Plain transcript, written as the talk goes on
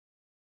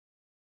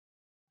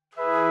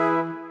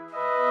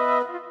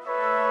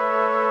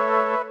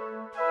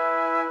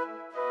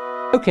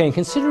Okay, in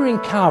considering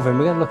Calvin,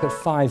 we're going to look at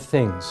 5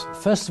 things.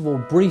 First of all,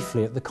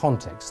 briefly at the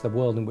context, the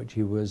world in which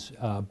he was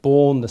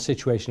born, the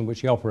situation in which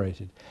he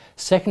operated.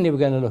 Secondly, we're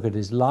going to look at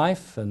his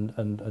life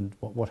and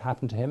what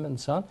happened to him and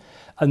so on.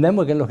 And then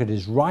we're going to look at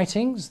his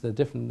writings, the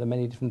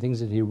many different things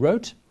that he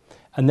wrote,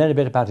 and then a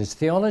bit about his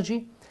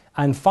theology.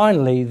 And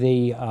finally,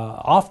 the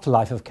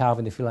afterlife of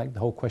Calvin, if you like, the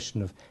whole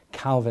question of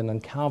Calvin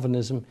and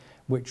Calvinism,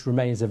 which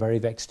remains a very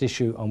vexed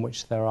issue on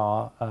which there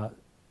are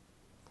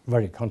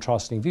very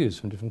contrasting views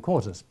from different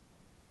quarters.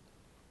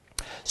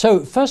 So,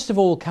 first of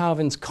all,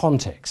 Calvin's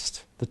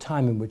context, the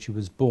time in which he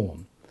was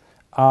born.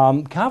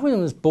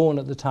 Calvin was born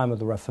at the time of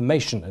the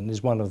Reformation and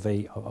is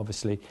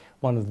obviously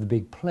one of the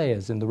big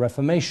players in the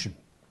Reformation.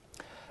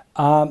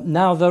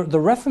 Now, the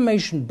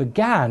Reformation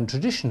began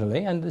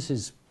traditionally, and this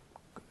is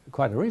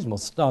quite a reasonable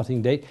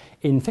starting date,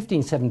 in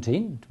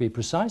 1517, to be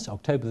precise,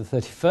 October the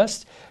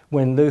 31st,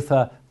 when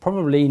Luther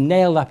probably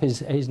nailed up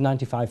his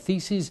 95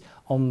 Theses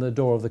on the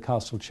door of the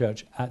castle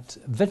church at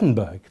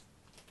Wittenberg.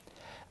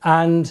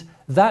 And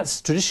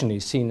that's traditionally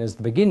seen as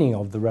the beginning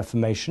of the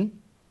Reformation.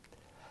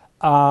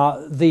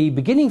 The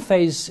beginning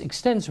phase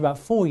extends to about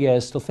 4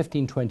 years till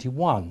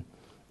 1521.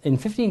 In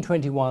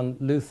 1521,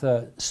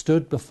 Luther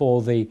stood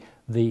before the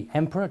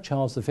Emperor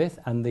Charles V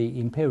and the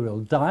Imperial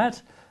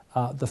Diet,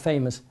 the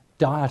famous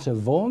Diet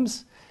of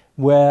Worms,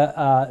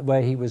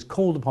 where he was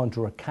called upon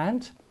to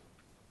recant,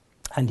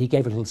 and he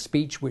gave a little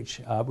speech which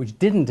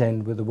didn't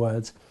end with the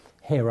words,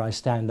 "Here I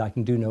stand, I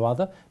can do no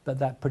other," but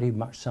that pretty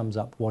much sums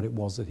up what it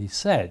was that he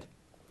said.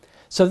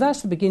 So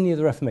that's the beginning of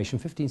the Reformation,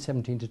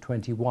 1517 to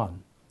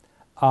 21.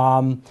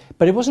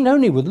 But it wasn't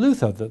only with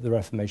Luther that the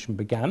Reformation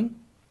began.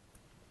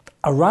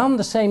 Around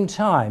the same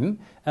time,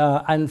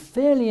 and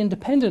fairly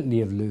independently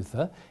of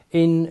Luther,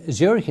 in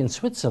Zurich in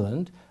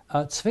Switzerland,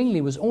 Zwingli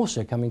was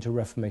also coming to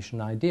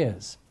Reformation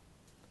ideas.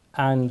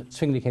 And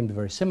Zwingli came to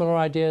very similar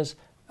ideas,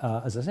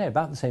 as I say,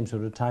 about the same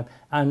sort of time,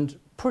 and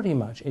pretty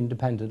much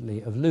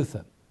independently of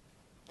Luther.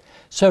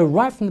 So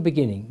right from the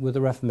beginning with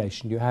the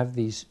Reformation, you have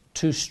these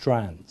 2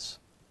 strands,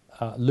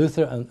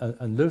 Luther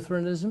and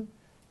Lutheranism,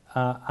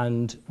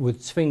 and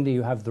with Zwingli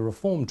you have the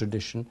Reformed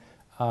tradition,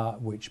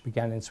 which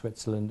began in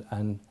Switzerland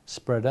and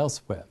spread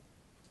elsewhere.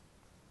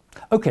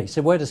 Okay,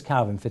 so where does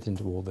Calvin fit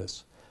into all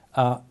this?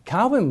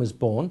 Calvin was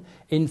born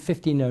in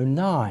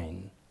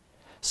 1509.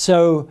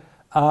 So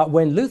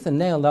when Luther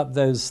nailed up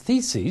those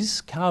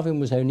theses, Calvin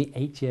was only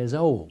 8 years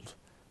old.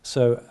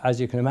 So as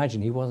you can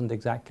imagine, he wasn't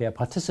exactly a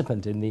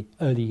participant in the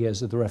early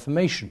years of the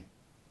Reformation.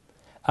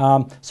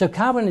 So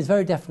Calvin is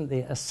very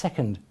definitely a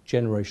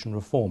second-generation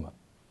reformer.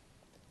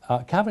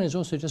 Calvin is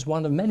also just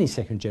one of many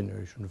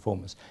second-generation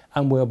reformers,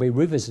 and we'll be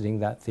revisiting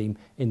that theme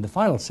in the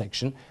final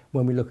section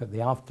when we look at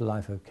the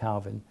afterlife of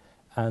Calvin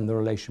and the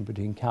relation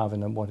between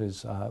Calvin and what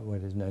is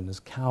known as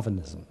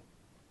Calvinism.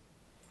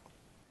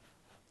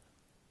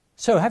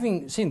 So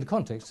having seen the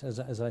context,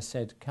 as I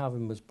said,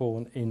 Calvin was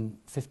born in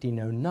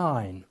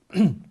 1509.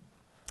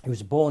 He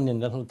was born in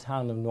the little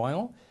town of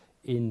Noyon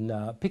in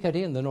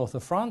Picardy in the north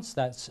of France.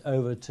 That's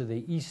over to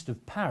the east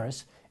of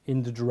Paris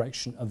in the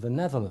direction of the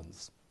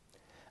Netherlands.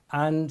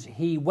 And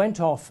he went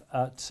off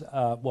at,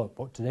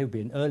 what today would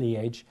be an early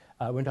age,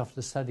 went off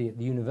to study at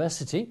the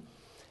university.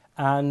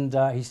 And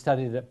he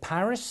studied at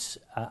Paris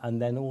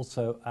and then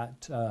also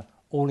at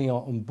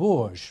Orléans and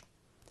Bourges,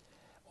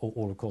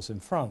 all of course in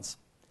France.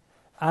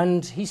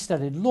 And he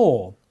studied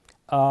law,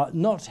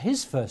 not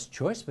his first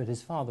choice, but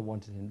his father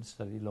wanted him to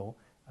study law.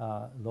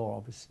 Law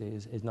obviously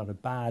is not a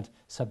bad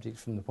subject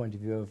from the point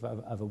of view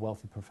of a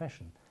wealthy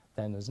profession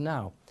then as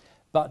now.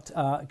 But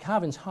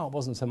Calvin's heart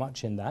wasn't so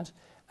much in that,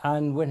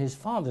 and when his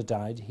father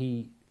died,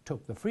 he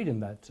took the freedom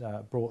that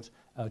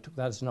took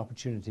that as an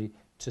opportunity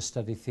to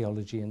study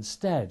theology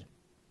instead.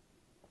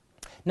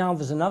 Now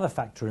there's another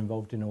factor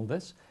involved in all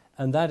this,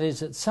 and that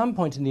is at some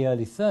point in the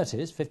early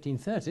 30s,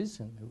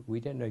 1530s, and we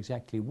don't know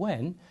exactly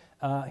when,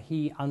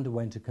 he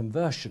underwent a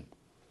conversion.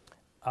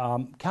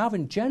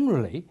 Calvin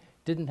generally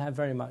didn't have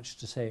very much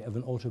to say of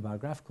an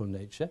autobiographical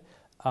nature,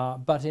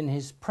 but in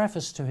his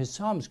preface to his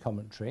Psalms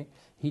commentary,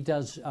 he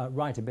does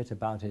write a bit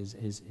about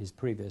his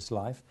previous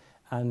life,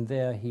 and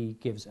there he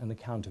gives an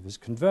account of his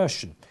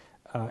conversion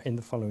in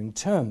the following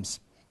terms.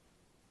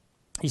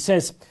 He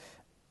says,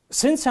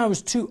 "Since I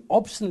was too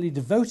obstinately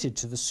devoted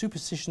to the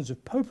superstitions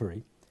of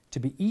popery to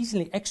be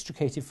easily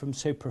extricated from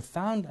so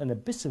profound an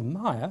abyss of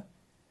mire,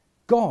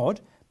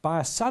 God,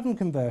 by a sudden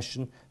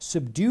conversion,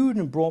 subdued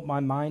and brought my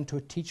mind to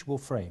a teachable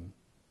frame,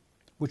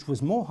 which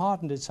was more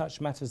hardened in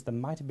such matters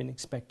than might have been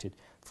expected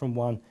from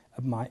one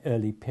of my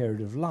early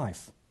period of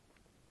life."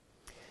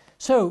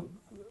 So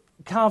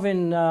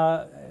Calvin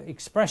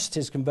expressed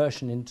his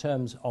conversion in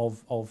terms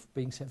of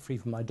being set free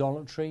from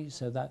idolatry,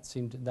 so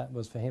that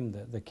was for him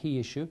the key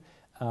issue.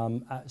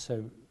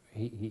 So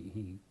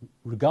he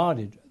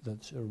regarded the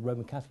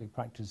Roman Catholic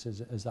practice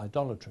as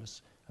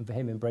idolatrous, and for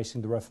him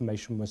embracing the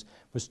Reformation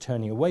was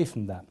turning away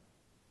from that.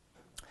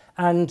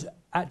 And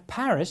at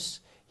Paris,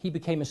 he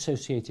became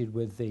associated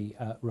with the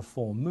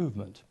Reform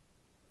movement.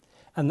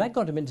 And that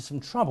got him into some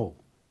trouble,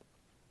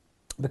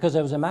 because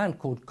there was a man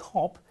called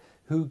Kopp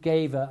who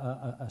gave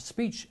a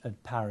speech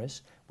at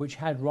Paris which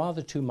had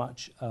rather too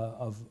much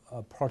of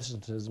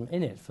Protestantism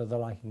in it for the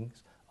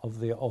likings of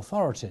the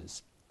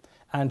authorities.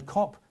 And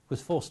Copp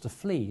was forced to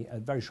flee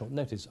at very short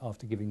notice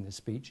after giving this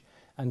speech,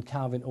 and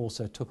Calvin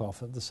also took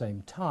off at the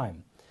same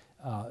time,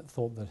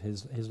 thought that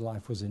his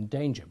life was in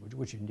danger,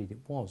 which indeed it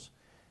was,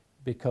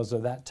 because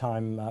at that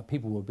time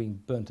people were being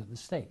burnt at the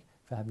stake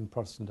for having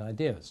Protestant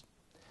ideas.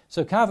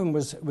 So Calvin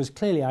was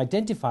clearly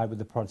identified with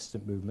the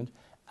Protestant movement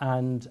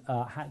and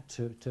had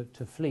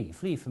to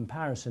flee from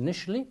Paris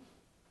initially.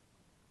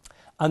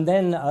 And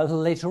then a little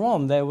later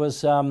on there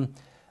was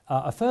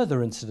a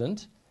further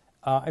incident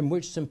in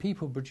which some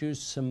people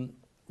produced some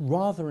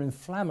rather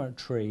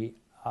inflammatory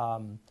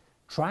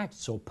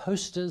tracts or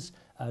posters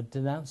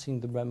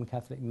denouncing the Roman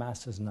Catholic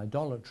Mass as an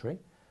idolatry,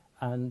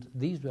 and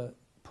these were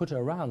put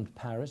around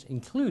Paris,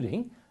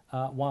 including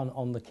one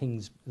on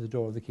the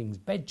door of the king's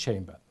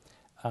bedchamber.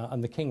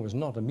 And the king was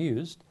not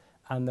amused,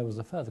 and there was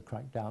a further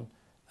crackdown.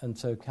 And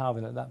so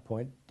Calvin at that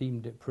point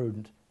deemed it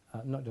prudent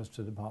not just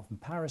to depart from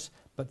Paris,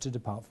 but to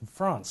depart from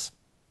France.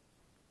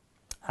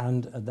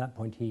 And at that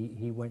point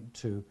he went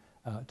to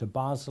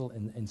Basel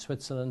in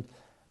Switzerland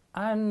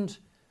and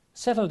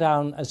settled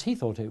down, as he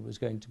thought it was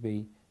going to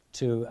be,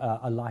 to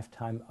a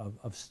lifetime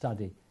of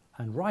study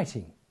and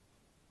writing.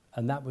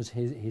 And that was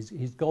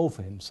his goal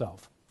for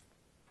himself.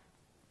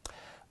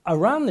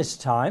 Around this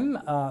time,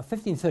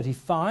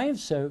 1535,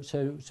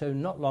 so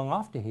not long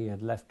after he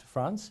had left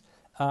France,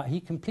 he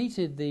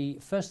completed the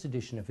first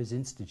edition of his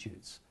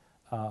Institutes,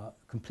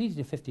 completed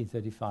in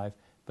 1535,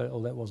 but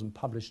although it wasn't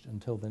published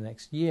until the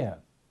next year.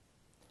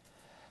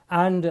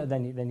 And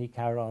then he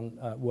carried on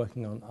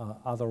working on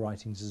other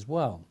writings as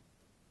well.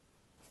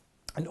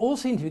 And all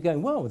seemed to be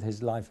going well with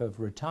his life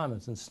of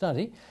retirement and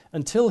study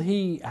until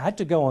he had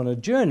to go on a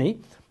journey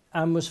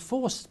and was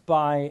forced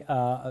by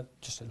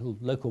just a little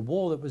local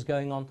war that was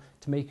going on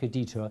to make a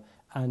detour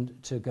and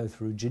to go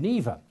through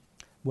Geneva,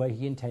 where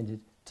he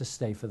intended to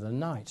stay for the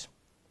night.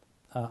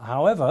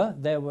 However,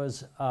 there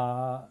was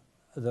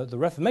the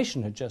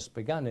Reformation had just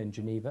begun in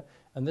Geneva,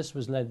 and this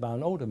was led by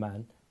an older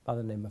man by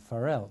the name of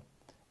Farel.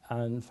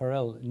 And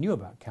Farel knew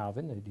about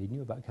Calvin, he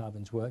knew about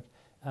Calvin's work,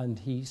 and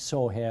he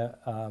saw here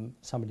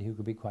somebody who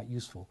could be quite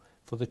useful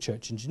for the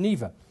church in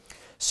Geneva.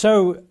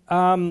 So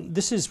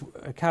this is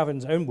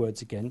Calvin's own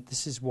words again.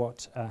 This is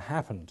what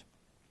happened.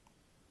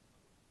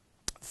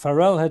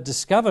 Farel had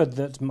discovered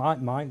that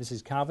this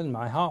is Calvin,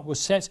 my heart was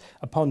set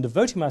upon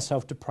devoting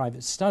myself to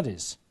private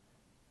studies,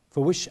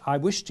 for which I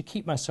wished to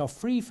keep myself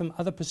free from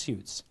other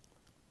pursuits.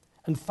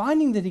 And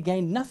finding that he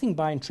gained nothing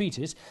by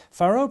entreaties,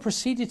 Farel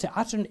proceeded to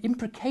utter an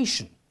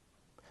imprecation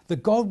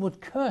that God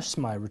would curse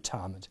my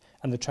retirement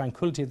and the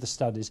tranquillity of the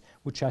studies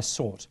which I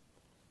sought,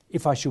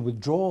 if I should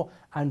withdraw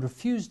and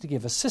refuse to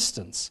give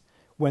assistance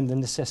when the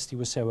necessity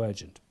was so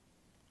urgent.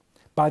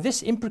 By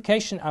this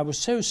imprecation I was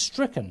so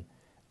stricken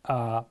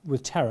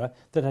with terror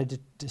that I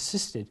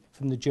desisted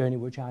from the journey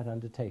which I had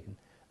undertaken.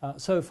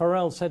 So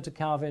Farel said to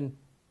Calvin,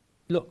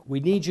 look, we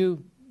need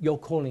you, your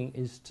calling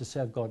is to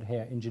serve God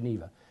here in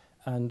Geneva.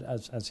 And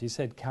as he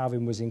said,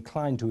 Calvin was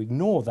inclined to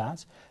ignore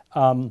that,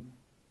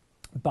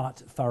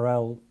 but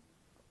Farel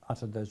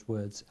uttered those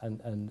words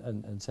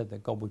and said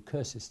that God would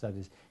curse his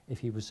studies if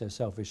he was so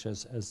selfish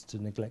as to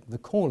neglect the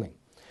calling.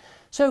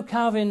 So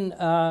Calvin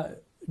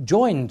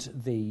joined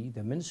the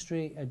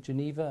ministry at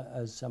Geneva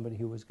as somebody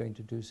who was going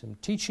to do some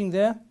teaching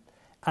there,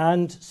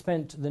 and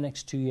spent the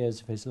next 2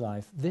 years of his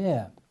life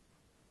there.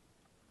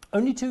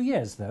 Only 2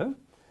 years, though,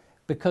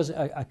 because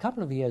a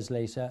couple of years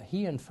later,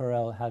 he and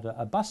Farel had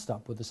a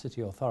bust-up with the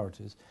city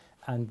authorities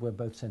and were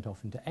both sent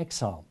off into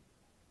exile.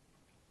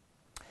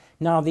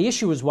 Now, the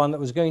issue was one that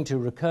was going to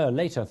recur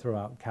later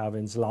throughout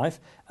Calvin's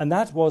life, and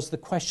that was the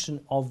question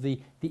of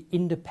the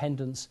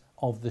independence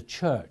of the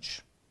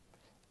church.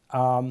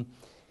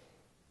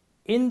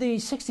 In the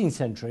 16th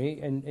century,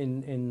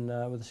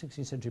 with the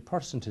 16th century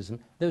Protestantism,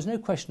 there was no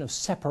question of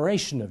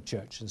separation of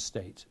church and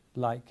state,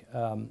 like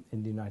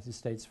in the United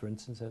States, for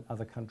instance, and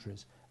other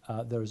countries.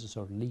 There is a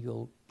sort of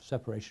legal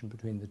separation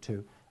between the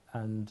two,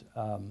 and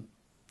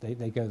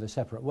they go their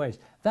separate ways.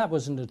 That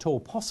wasn't at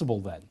all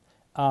possible then.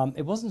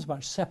 It wasn't so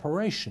much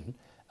separation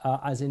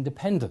as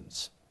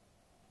independence.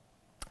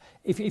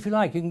 If you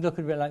like, you can look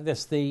at it like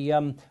this.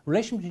 The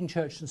relation between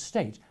church and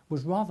state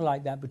was rather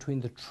like that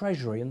between the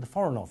Treasury and the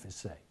Foreign Office,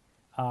 say.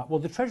 Well,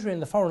 the Treasury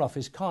and the Foreign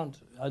Office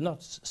are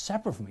not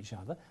separate from each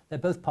other. They're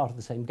both part of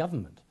the same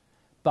government.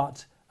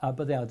 But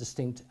they are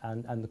distinct,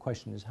 and the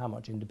question is how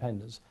much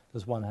independence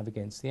does one have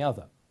against the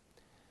other.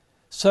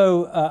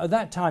 So at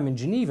that time in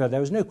Geneva, there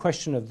was no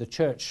question of the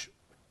church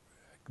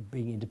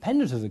being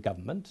independent of the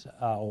government,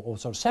 or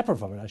sort of separate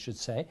from it, I should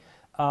say,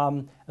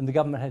 and the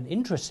government had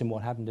interest in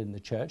what happened in the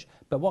church.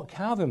 But what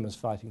Calvin was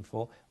fighting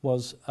for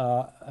was,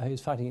 he was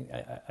fighting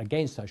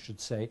against, I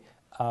should say,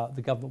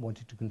 the government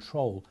wanted to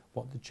control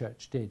what the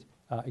church did,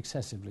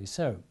 excessively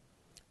so.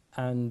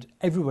 And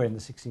everywhere in the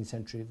 16th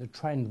century, the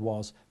trend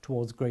was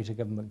towards greater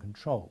government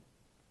control.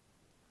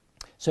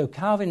 So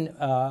Calvin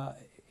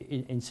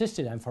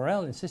insisted, and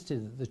Farel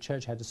insisted, that the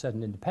church had a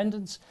certain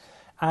independence,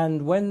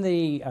 And when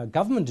the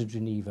government of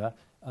Geneva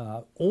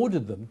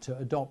ordered them to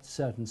adopt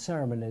certain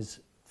ceremonies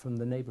from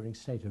the neighbouring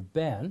state of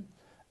Bern,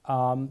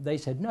 they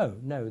said,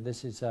 no,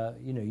 this is,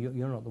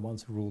 you're not the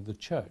ones who rule the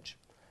church.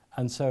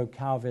 And so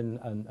Calvin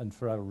and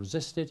Farel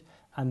resisted,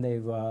 and they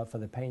were, for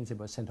their pains, they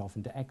were sent off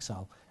into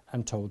exile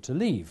and told to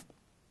leave.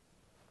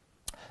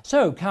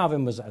 So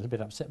Calvin was a little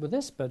bit upset with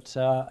this, but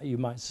you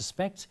might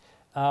suspect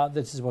that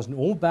this wasn't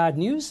all bad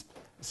news.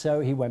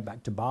 So he went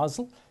back to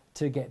Basel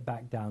to get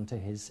back down to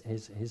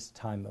his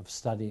time of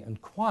study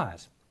and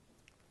quiet.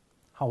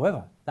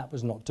 However, that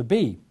was not to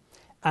be.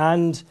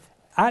 And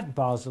at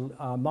Basel,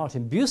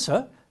 Martin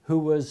Bucer, who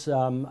was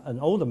an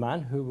older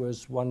man, who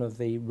was one of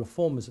the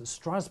reformers at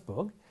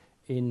Strasbourg,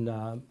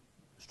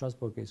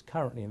 Strasbourg is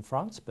currently in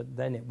France, but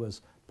then it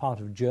was part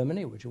of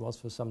Germany, which it was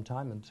for some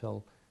time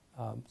until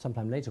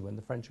sometime later when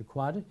the French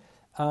acquired it.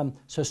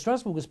 So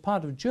Strasbourg was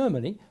part of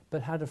Germany,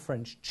 but had a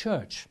French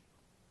church.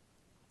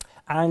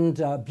 And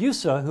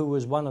Bucer, who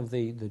was one of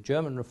the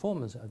German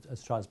reformers at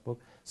Strasbourg,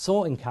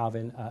 saw in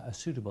Calvin a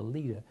suitable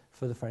leader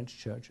for the French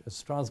church at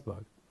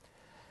Strasbourg.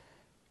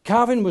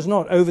 Calvin was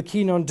not over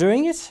keen on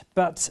doing it,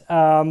 but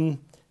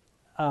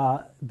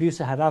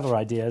Bucer had other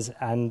ideas,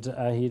 and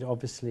he'd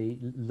obviously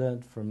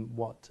learnt from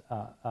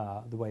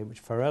the way in which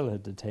Farel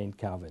had detained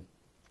Calvin.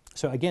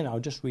 So again, I'll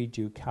just read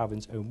you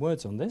Calvin's own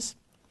words on this.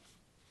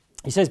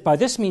 He says, "By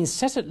this means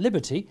set at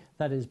liberty,"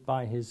 that is,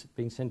 by his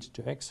being sent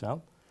into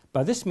exile,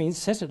 "by this means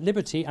set at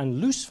liberty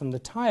and loose from the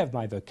tie of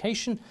my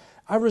vocation,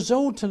 I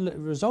resolved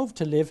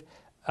to live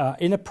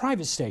in a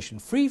private station,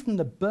 free from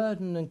the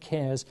burden and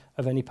cares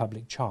of any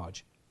public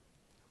charge."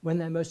 When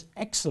their most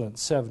excellent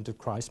servant of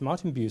Christ,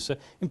 Martin Bucer,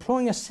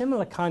 employing a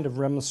similar kind of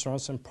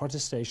remonstrance and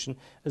protestation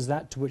as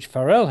that to which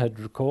Farel had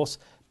recourse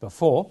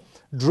before,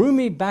 drew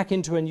me back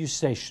into a new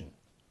station.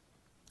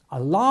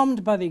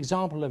 Alarmed by the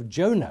example of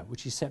Jonah,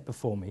 which he set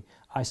before me,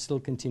 I still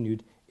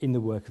continued in the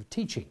work of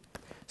teaching.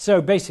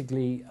 So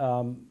basically,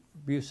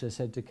 Bucer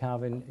said to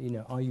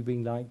Calvin, are you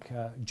being like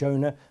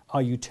Jonah?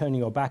 Are you turning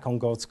your back on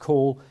God's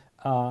call?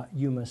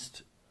 You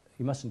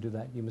mustn't do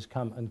that. You must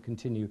come and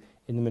continue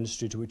in the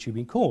ministry to which you've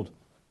been called.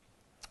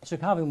 So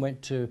Calvin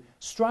went to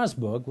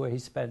Strasbourg, where he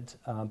spent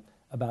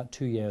about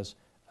 2 years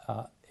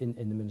in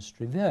the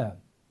ministry there.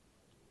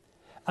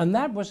 And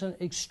that was an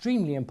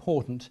extremely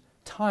important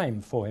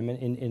time for him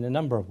in a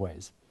number of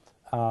ways.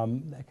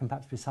 That can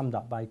perhaps be summed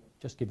up by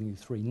just giving you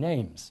 3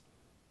 names.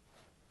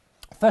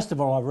 First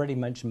of all, I've already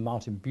mentioned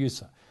Martin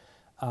Bucer.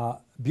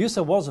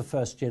 Bucer was a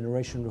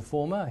first-generation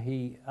reformer.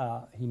 He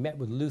met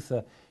with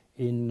Luther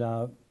in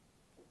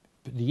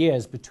the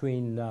years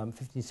between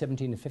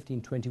 1517 and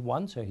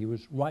 1521, so he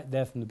was right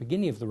there from the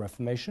beginning of the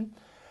Reformation.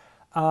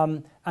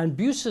 And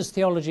Bucer's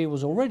theology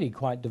was already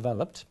quite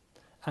developed,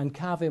 and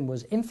Calvin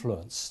was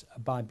influenced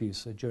by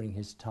Bucer during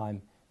his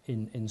time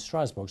in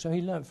Strasbourg. So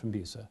he learned from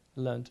Bucer,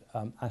 learned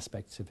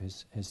aspects of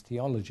his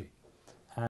theology.